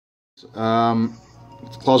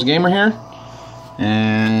It's Claus Gamer here,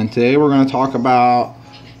 and today we're going to talk about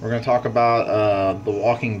The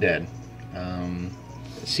Walking Dead,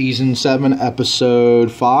 season 7,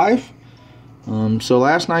 episode 5. So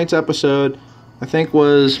last night's episode, I think,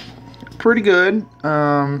 was pretty good.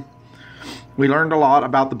 We learned a lot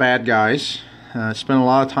about the bad guys. Spent a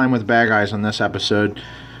lot of time with bad guys on this episode,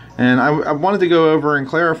 and I wanted to go over and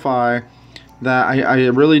clarify that I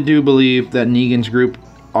really do believe that Negan's group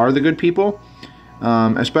are the good people,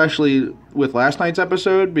 especially with last night's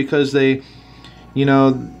episode, because they,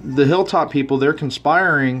 the Hilltop people, they're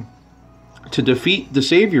conspiring to defeat the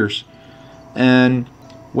Saviors. And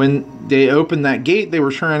when they opened that gate, they were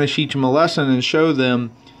trying to teach them a lesson and show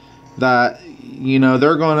them that,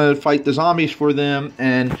 they're going to fight the zombies for them,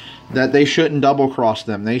 and that they shouldn't double cross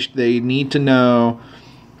them. They need to know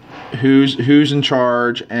who's in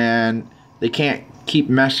charge, and they can't keep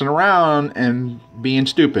messing around and being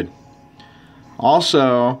stupid.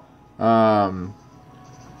 Also,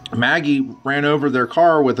 Maggie ran over their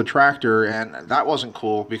car with a tractor, and that wasn't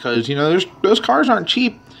cool because those cars aren't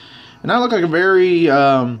cheap, and that looked like a very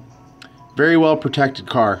very well protected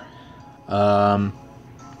car. Oh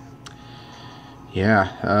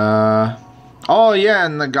yeah,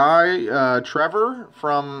 and the guy Trevor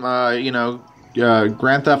from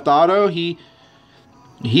Grand Theft Auto,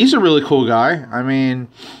 he's a really cool guy. I mean,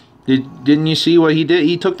 didn't you see what he did?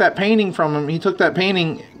 He took that painting from him. He took that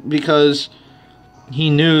painting because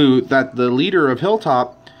he knew that the leader of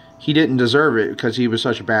Hilltop, he didn't deserve it because he was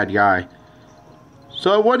such a bad guy.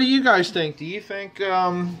 So what do you guys think? Do you think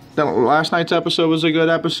that last night's episode was a good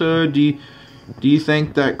episode? Do you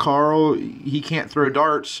think that Carl, he can't throw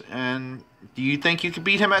darts? And do you think you could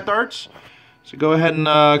beat him at darts? So go ahead and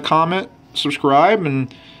comment, subscribe,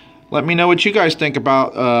 and let me know what you guys think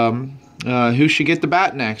about who should get the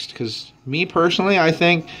bat next. Because me personally, I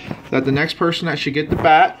think that the next person that should get the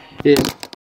bat is